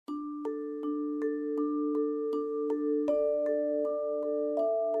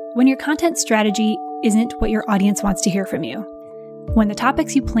When your content strategy isn't what your audience wants to hear from you. When the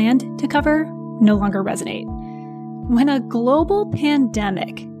topics you planned to cover no longer resonate. When a global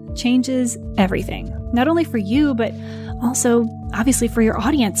pandemic changes everything, not only for you, but also obviously for your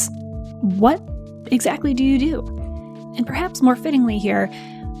audience. What exactly do you do? And perhaps more fittingly here,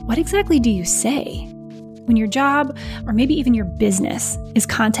 what exactly do you say? When your job, or maybe even your business, is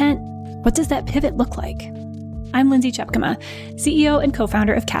content, what does that pivot look like? I'm Lindsay Chepkema, CEO and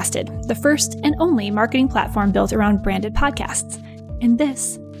co-founder of Casted, the first and only marketing platform built around branded podcasts. And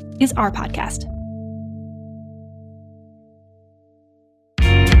this is our podcast.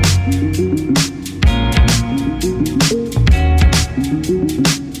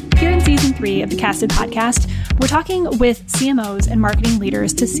 Here in season 3 of the Casted podcast, we're talking with CMOs and marketing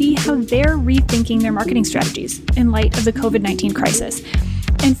leaders to see how they're rethinking their marketing strategies in light of the COVID-19 crisis.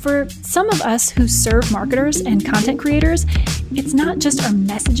 And for some of us who serve marketers and content creators, it's not just our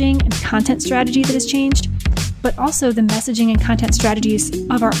messaging and content strategy that has changed, but also the messaging and content strategies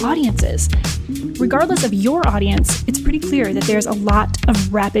of our audiences. Regardless of your audience, it's pretty clear that there's a lot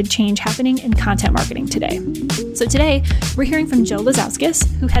of rapid change happening in content marketing today. So today, we're hearing from Joe Lazauskas,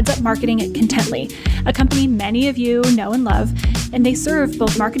 who heads up marketing at Contently, a company many of you know and love, and they serve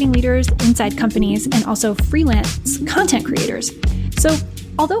both marketing leaders inside companies and also freelance content creators. So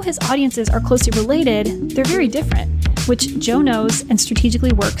although his audiences are closely related, they're very different, which Joe knows and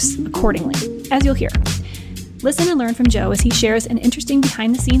strategically works accordingly, as you'll hear. Listen and learn from Joe as he shares an interesting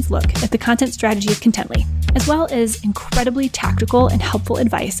behind-the-scenes look at the content strategy of Contently, as well as incredibly tactical and helpful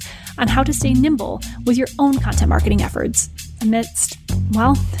advice on how to stay nimble with your own content marketing efforts amidst,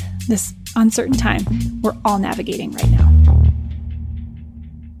 well, this uncertain time we're all navigating right now.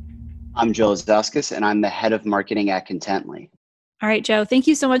 I'm Joe Lazauskas, and I'm the head of marketing at Contently. All right, Joe, thank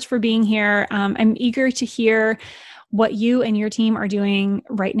you so much for being here. I'm eager to hear what you and your team are doing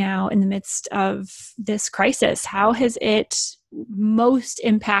right now in the midst of this crisis. How has it most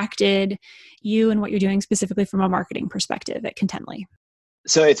impacted you and what you're doing specifically from a marketing perspective at Contently?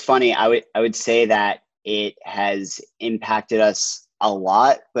 So it's funny. I would say that it has impacted us a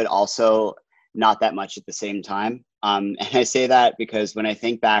lot, but also not that much at the same time. And I say that because when I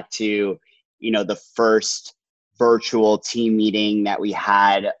think back to, the first virtual team meeting that we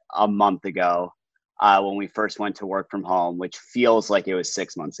had a month ago, when we first went to work from home, which feels like it was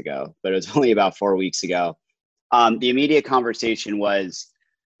 6 months ago, but it was only about 4 weeks ago. The immediate conversation was,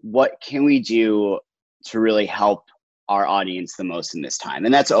 what can we do to really help our audience the most in this time?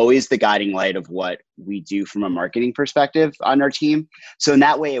 And that's always the guiding light of what we do from a marketing perspective on our team. So in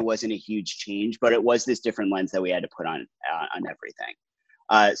that way, it wasn't a huge change, but it was this different lens that we had to put on everything.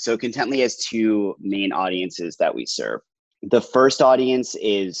 So Contently has two main audiences that we serve. The first audience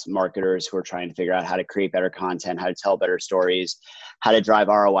is marketers who are trying to figure out how to create better content, how to tell better stories, how to drive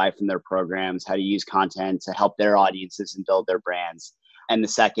ROI from their programs, how to use content to help their audiences and build their brands. And the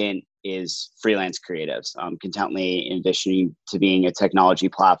second is freelance creatives. Contently, in addition to being a technology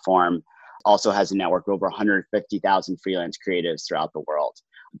platform, also has a network of over 150,000 freelance creatives throughout the world.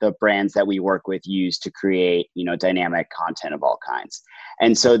 The brands that we work with use to create, dynamic content of all kinds.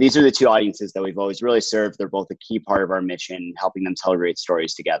 And so these are the two audiences that we've always really served. They're both a key part of our mission, helping them tell great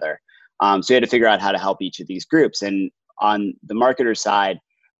stories together. So we had to figure out how to help each of these groups. And on the marketer side,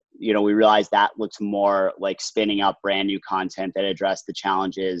 we realized that looks more like spinning up brand new content that addressed the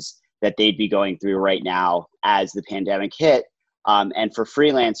challenges that they'd be going through right now as the pandemic hit. And for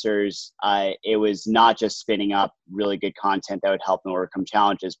freelancers, it was not just spinning up really good content that would help them overcome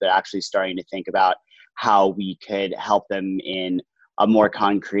challenges, but actually starting to think about how we could help them in a more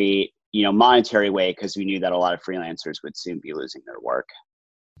concrete, monetary way, because we knew that a lot of freelancers would soon be losing their work.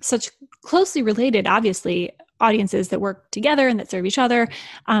 Such closely related, obviously, audiences that work together and that serve each other,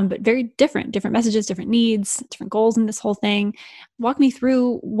 but very different messages, different needs, different goals in this whole thing. Walk me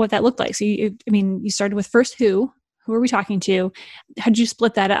through what that looked like. So you started with first who are we talking to? How did you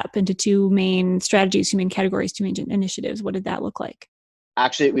split that up into two main strategies, two main categories, two main initiatives? What did that look like?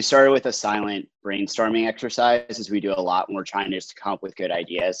 Actually, we started with a silent brainstorming exercise, as we do a lot when we're trying to just come up with good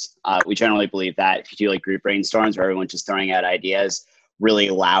ideas. We generally believe that if you do like group brainstorms where everyone's just throwing out ideas, really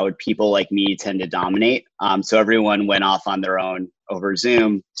loud people like me tend to dominate. So everyone went off on their own over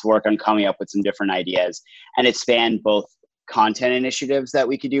Zoom to work on coming up with some different ideas. And it spanned both content initiatives that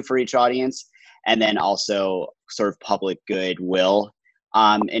we could do for each audience, and then also sort of public goodwill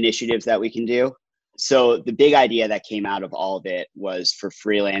initiatives that we can do. So the big idea that came out of all of it was for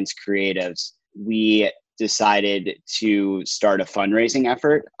freelance creatives, we decided to start a fundraising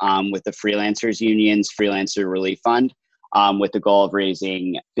effort with the Freelancers Union's Freelancer Relief Fund with the goal of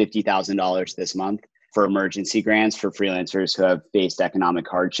raising $50,000 this month. for emergency grants for freelancers who have faced economic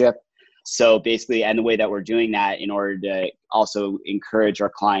hardship. So basically, and the way that we're doing that in order to also encourage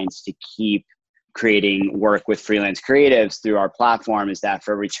our clients to keep creating work with freelance creatives through our platform is that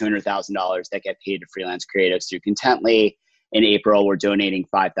for every $200,000 that get paid to freelance creatives through Contently, in April, we're donating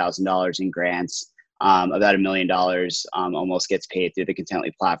 $5,000 in grants. About $1 million almost gets paid through the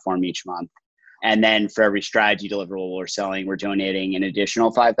Contently platform each month. And then for every strategy deliverable we're selling, we're donating an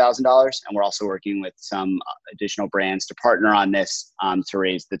additional $5,000. And we're also working with some additional brands to partner on this to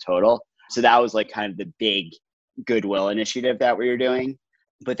raise the total. So that was like kind of the big goodwill initiative that we were doing.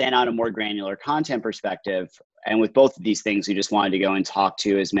 But then on a more granular content perspective, and with both of these things, we just wanted to go and talk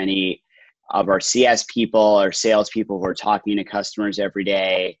to as many of our CS people, our sales people who are talking to customers every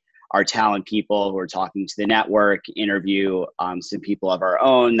day, our talent people who are talking to the network, interview some people of our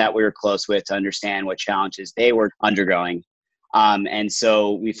own that we were close with to understand what challenges they were undergoing. And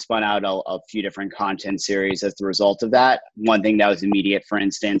so we've spun out a few different content series as the result of that. One thing that was immediate, for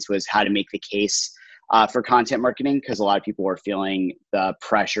instance, was how to make the case for content marketing, because a lot of people were feeling the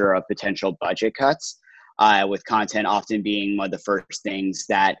pressure of potential budget cuts, with content often being one of the first things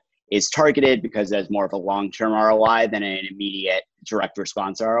that is targeted because there's more of a long-term ROI than an immediate direct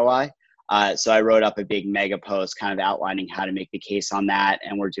response ROI. So I wrote up a big mega post kind of outlining how to make the case on that.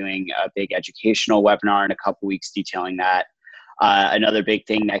 And we're doing a big educational webinar in a couple weeks detailing that. Another big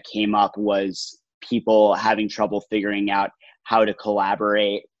thing that came up was people having trouble figuring out how to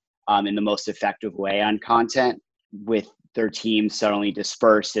collaborate in the most effective way on content with their team suddenly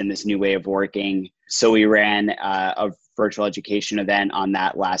dispersed in this new way of working. So we ran a virtual education event on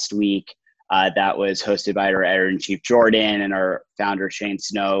that last week that was hosted by our editor-in-chief, Jordan, and our founder, Shane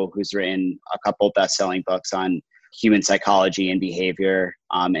Snow, who's written a couple best-selling books on human psychology and behavior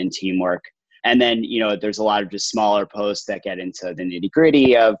and teamwork. And then, there's a lot of just smaller posts that get into the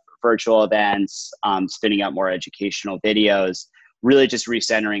nitty-gritty of virtual events, spinning up more educational videos, really just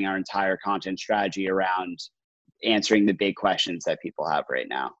recentering our entire content strategy around answering the big questions that people have right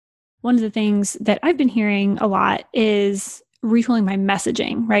now. One of the things that I've been hearing a lot is retooling my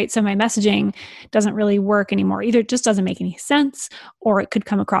messaging, right? So my messaging doesn't really work anymore. Either it just doesn't make any sense, or it could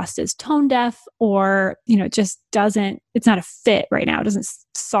come across as tone deaf, or, it just doesn't, it's not a fit right now. It doesn't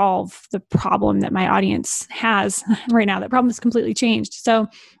solve the problem that my audience has right now. That problem has completely changed. So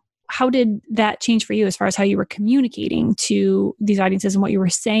how did that change for you as far as how you were communicating to these audiences and what you were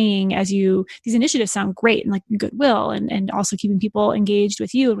saying as these initiatives sound great and like goodwill and also keeping people engaged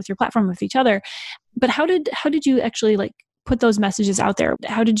with you and with your platform, with each other. But how did you actually like put those messages out there?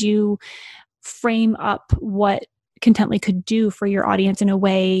 How did you frame up what Contently could do for your audience in a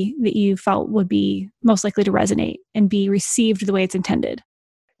way that you felt would be most likely to resonate and be received the way it's intended?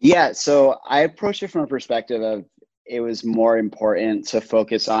 Yeah, so I approached it from a perspective of it was more important to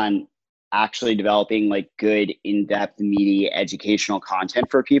focus on actually developing like good, in-depth, meaty, educational content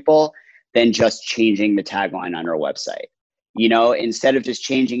for people than just changing the tagline on our website. Instead of just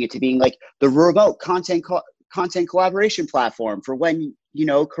changing it to being like the remote content collaboration platform for when,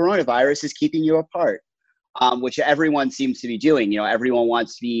 coronavirus is keeping you apart, which everyone seems to be doing. Everyone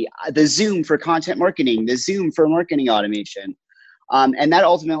wants to be the Zoom for content marketing, the Zoom for marketing automation. And that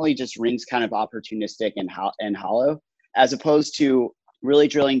ultimately just rings kind of opportunistic and hollow, as opposed to really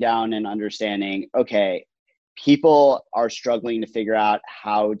drilling down and understanding, okay, people are struggling to figure out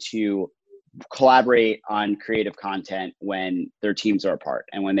how to collaborate on creative content when their teams are apart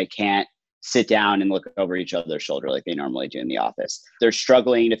and when they can't sit down and look over each other's shoulder like they normally do in the office. They're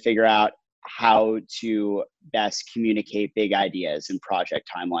struggling to figure out how to best communicate big ideas and project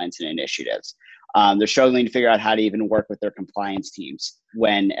timelines and initiatives. They're struggling to figure out how to even work with their compliance teams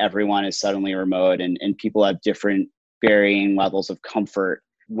when everyone is suddenly remote and people have different varying levels of comfort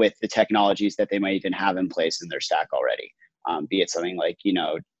with the technologies that they might even have in place in their stack already. Be it something like,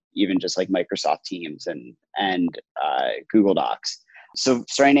 even just like Microsoft Teams and Google Docs. So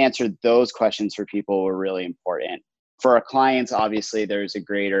starting to answer those questions for people were really important. For our clients, obviously, there's a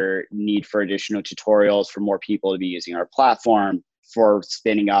greater need for additional tutorials for more people to be using our platform, for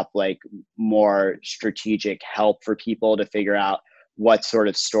spinning up like more strategic help for people to figure out what sort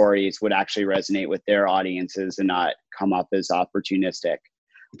of stories would actually resonate with their audiences and not come up as opportunistic.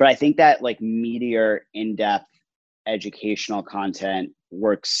 But I think that like meatier, in-depth educational content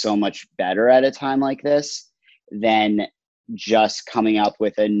works so much better at a time like this than just coming up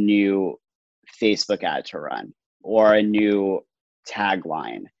with a new Facebook ad to run or a new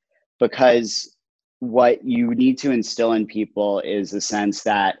tagline, because what you need to instill in people is a sense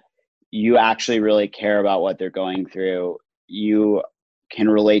that you actually really care about what they're going through. You can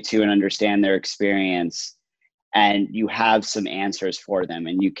relate to and understand their experience, and you have some answers for them,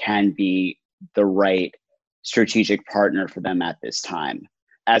 and you can be the right strategic partner for them at this time,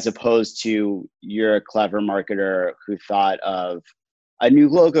 as opposed to you're a clever marketer who thought of a new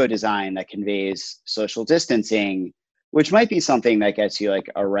logo design that conveys social distancing, which might be something that gets you like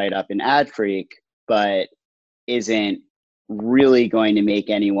a write-up in Ad Freak, but isn't really going to make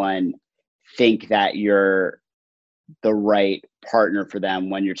anyone think that you're the right partner for them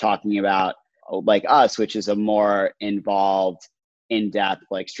when you're talking about like us, which is a more involved, in-depth,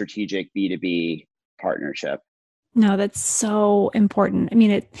 like strategic B2B partnership. No, that's so important. I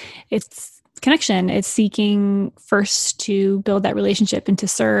mean, it's connection. It's seeking first to build that relationship and to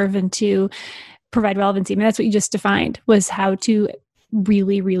serve and to provide relevancy. I mean, that's what you just defined, was how to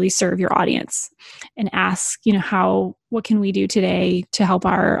really, really serve your audience and ask, what can we do today to help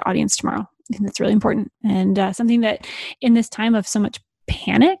our audience tomorrow? I think that's really important. And something that in this time of so much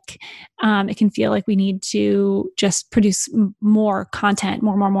panic, it can feel like we need to just produce more content,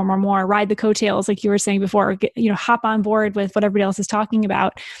 more, ride the coattails, like you were saying before, hop on board with what everybody else is talking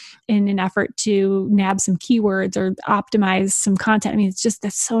about in an effort to nab some keywords or optimize some content. I mean,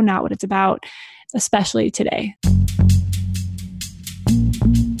 that's so not what it's about, especially today.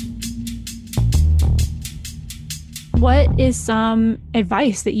 What is some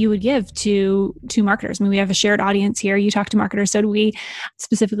advice that you would give to marketers? I mean, we have a shared audience here. You talk to marketers, so do we,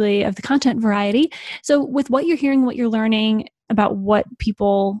 specifically of the content variety. So with what you're hearing, what you're learning about what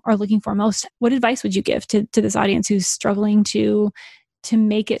people are looking for most, what advice would you give to this audience who's struggling to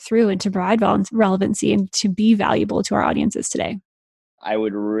make it through and to provide relevancy and to be valuable to our audiences today? I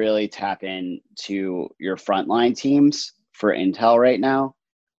would really tap into your frontline teams for intel right now,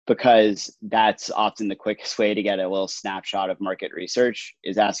 because that's often the quickest way to get a little snapshot of market research,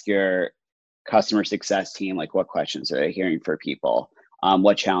 is ask your customer success team, like, what questions are they hearing for people?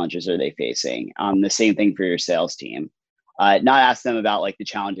 What challenges are they facing? The same thing for your sales team. Not ask them about like the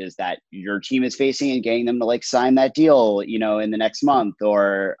challenges that your team is facing and getting them to like sign that deal, in the next month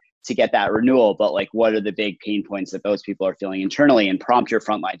or to get that renewal, but like, what are the big pain points that those people are feeling internally, and prompt your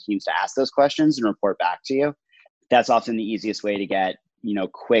frontline teams to ask those questions and report back to you. That's often the easiest way to get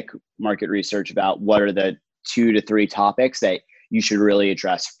quick market research about what are the 2 to 3 topics that you should really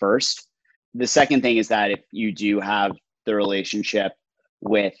address first. The second thing is that if you do have the relationship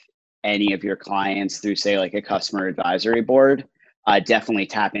with any of your clients through, say, like a customer advisory board, definitely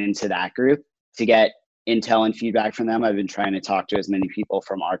tap into that group to get intel and feedback from them. I've been trying to talk to as many people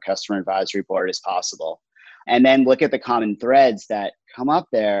from our customer advisory board as possible. And then look at the common threads that come up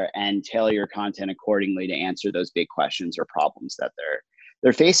there and tailor your content accordingly to answer those big questions or problems that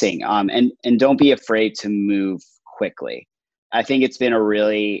they're facing. And don't be afraid to move quickly. I think it's been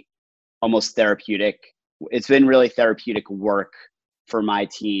really therapeutic work for my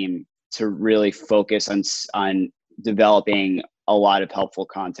team to really focus on developing a lot of helpful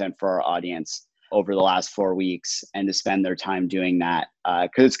content for our audience over the last 4 weeks, and to spend their time doing that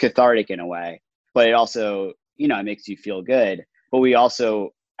because it's cathartic in a way, but it also, it makes you feel good. But we also,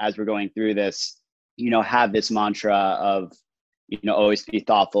 as we're going through this, have this mantra of, always be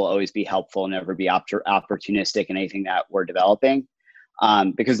thoughtful, always be helpful, never be opportunistic in anything that we're developing.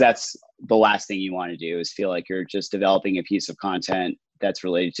 Because that's the last thing you want to do, is feel like you're just developing a piece of content that's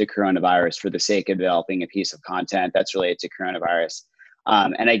related to coronavirus for the sake of developing a piece of content that's related to coronavirus.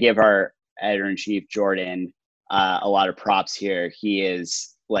 And I give our editor-in-chief, Jordan, a lot of props here. He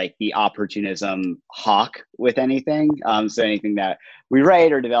is like the opportunism hawk with anything. So anything that we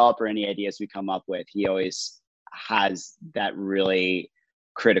write or develop or any ideas we come up with, he always has that really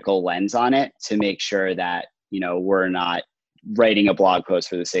critical lens on it to make sure that, we're not writing a blog post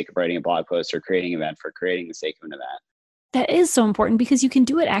for the sake of writing a blog post or creating an event for creating the sake of an event. That is so important, because you can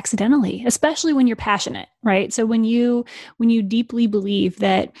do it accidentally, especially when you're passionate, right? So when you deeply believe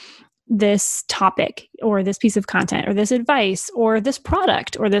that this topic or this piece of content or this advice or this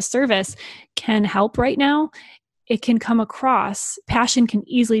product or this service can help right now, it can come across, passion can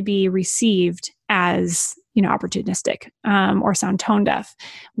easily be received as, opportunistic or sound tone deaf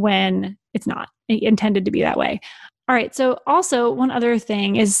when it's not intended to be that way. All right. So also one other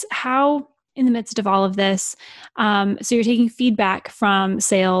thing is how, in the midst of all of this, so you're taking feedback from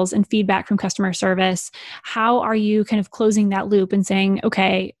sales and feedback from customer service. How are you kind of closing that loop and saying,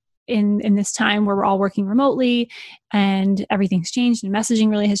 okay, in this time where we're all working remotely and everything's changed and messaging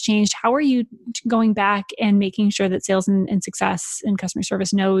really has changed, how are you going back and making sure that sales and success and customer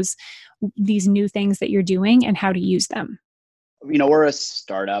service knows these new things that you're doing and how to use them? We're a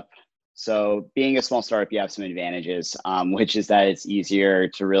startup. So being a small startup, you have some advantages, which is that it's easier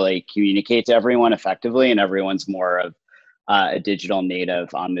to really communicate to everyone effectively, and everyone's more of a digital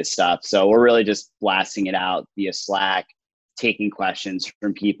native on this stuff. So we're really just blasting it out via Slack, taking questions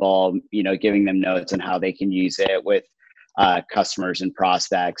from people, giving them notes on how they can use it with customers and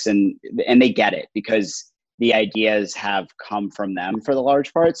prospects, and they get it because the ideas have come from them for the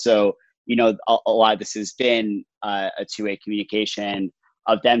large part. So, a lot of this has been a two-way communication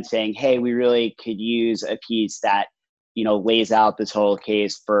of them saying, hey, we really could use a piece that, lays out this whole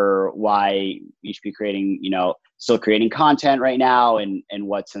case for why you should be creating, still creating content right now, and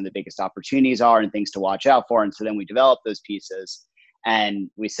what some of the biggest opportunities are and things to watch out for. And so then we develop those pieces and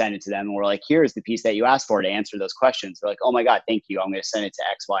we send it to them, and we're like, here's the piece that you asked for to answer those questions. They're like, oh my God, thank you. I'm going to send it to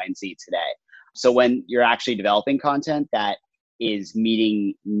X, Y, and Z today. So when you're actually developing content that is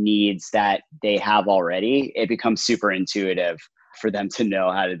meeting needs that they have already, it becomes super intuitive for them to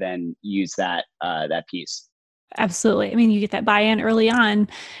know how to then use that piece. Absolutely. I mean, you get that buy-in early on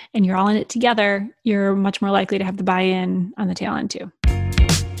and you're all in it together, you're much more likely to have the buy-in on the tail end too.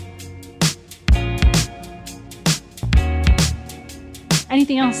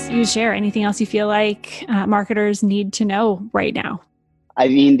 Anything else you share? Anything else you feel like marketers need to know right now? I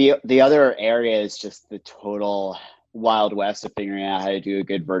mean, the other area is just the total Wild West of figuring out how to do a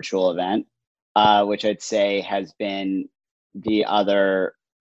good virtual event, which I'd say has been the other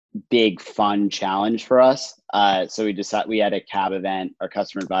big fun challenge for us. So we had a CAB event, our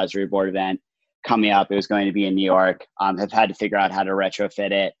customer advisory board event coming up. It was going to be in New York. Have had to figure out how to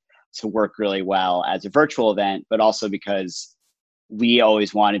retrofit it to work really well as a virtual event, but also because we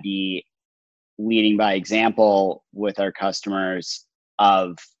always want to be leading by example with our customers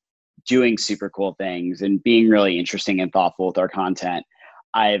of doing super cool things and being really interesting and thoughtful with our content.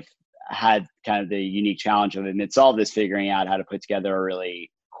 I've had kind of the unique challenge of, amidst all of this, figuring out how to put together a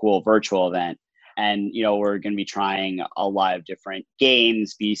really cool virtual event. And, we're going to be trying a lot of different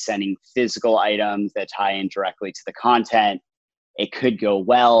games, be sending physical items that tie in directly to the content. It could go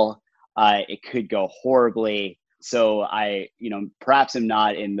well. It could go horribly. So I, perhaps am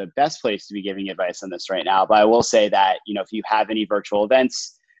not in the best place to be giving advice on this right now, but I will say that, if you have any virtual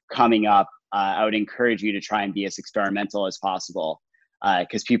events coming up, I would encourage you to try and be as experimental as possible,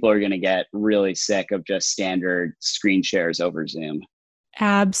 because people are going to get really sick of just standard screen shares over Zoom.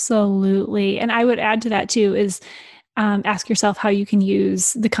 Absolutely. And I would add to that too is ask yourself how you can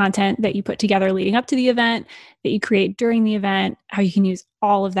use the content that you put together leading up to the event, that you create during the event, how you can use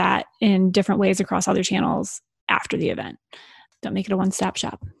all of that in different ways across other channels after the event. Don't make it a one-stop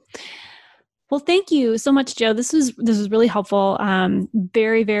shop. Well, thank you so much, Joe. This was really helpful.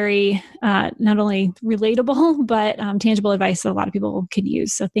 Very, very not only relatable, but tangible advice that a lot of people can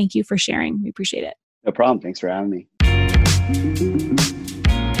use. So thank you for sharing. We appreciate it. No problem. Thanks for having me.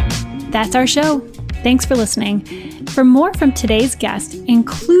 That's our show. Thanks for listening. For more from today's guest,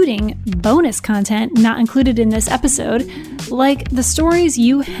 including bonus content not included in this episode, like the stories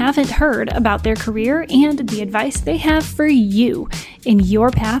you haven't heard about their career and the advice they have for you in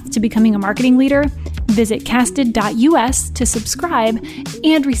your path to becoming a marketing leader, visit casted.us to subscribe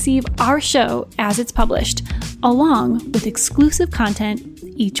and receive our show as it's published, along with exclusive content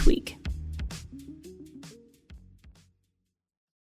each week.